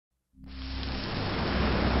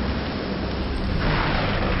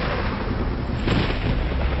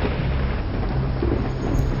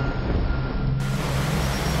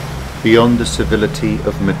Beyond the civility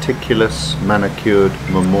of meticulous manicured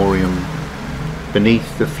memoriam,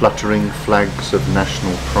 beneath the fluttering flags of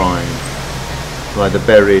national pride, lie the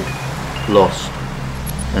buried, lost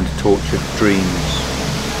and tortured dreams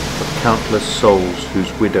of countless souls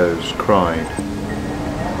whose widows cried.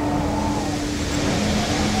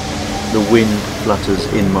 The wind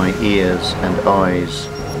flutters in my ears and eyes,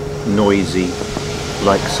 noisy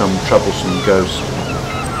like some troublesome ghost,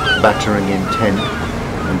 battering intent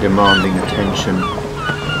and demanding attention,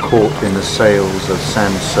 caught in the sails of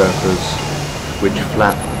sand surfers which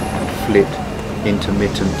flap and flit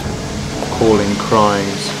intermittent, calling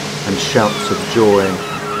cries and shouts of joy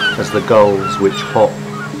as the gulls which hop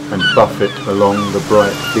and buffet along the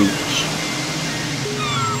bright beach.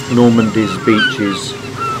 Normandy's beaches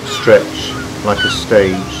stretch like a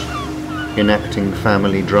stage, enacting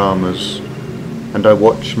family dramas, and I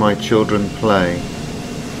watch my children play,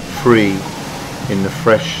 free in the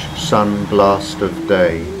fresh sun blast of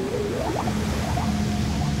day.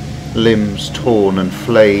 Limbs torn and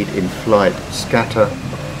flayed in flight scattered,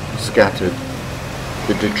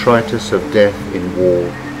 the detritus of death in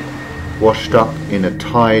war, washed up in a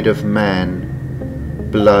tide of man,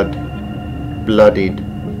 bloodied,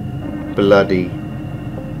 bloody.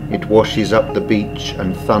 It washes up the beach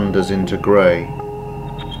and thunders into grey.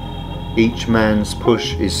 Each man's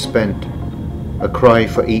push is spent, a cry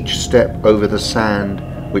for each step over the sand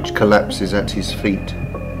which collapses at his feet.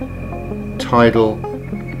 Tidal,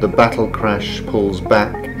 the battle crash pulls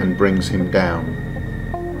back and brings him down.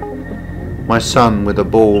 My son with a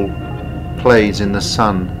ball plays in the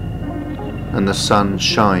sun, and the sun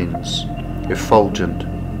shines, effulgent.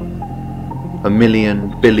 A million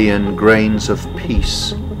billion grains of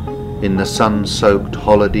peace in the sun-soaked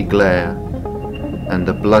holiday glare, and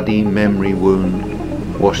the bloody memory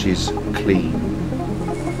wound washes clean.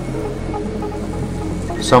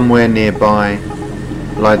 Somewhere nearby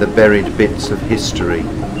lie the buried bits of history,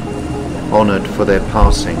 honoured for their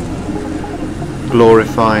passing,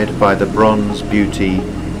 glorified by the bronze beauty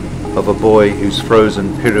of a boy whose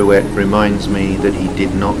frozen pirouette reminds me that he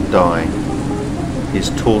did not die.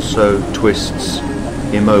 His torso twists,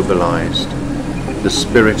 immobilized. The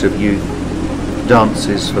spirit of youth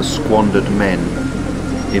dances for squandered men,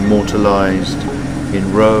 immortalized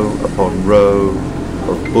in row upon row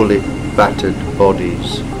of bullet-battered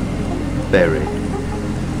bodies, buried.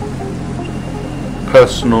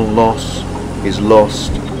 Personal loss is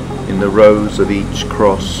lost in the rows of each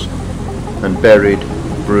cross, and buried,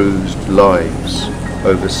 bruised lives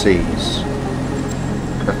overseas.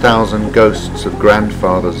 1,000 ghosts of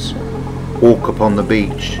grandfathers walk upon the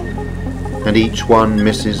beach, and each one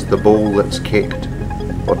misses the ball that's kicked,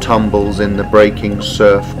 or tumbles in the breaking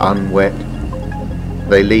surf unwet.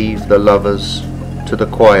 They leave the lovers to the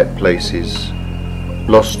quiet places,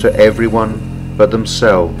 lost to everyone but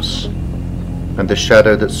themselves, and the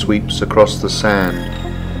shadow that sweeps across the sand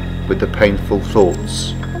with the painful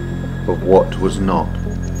thoughts of what was not.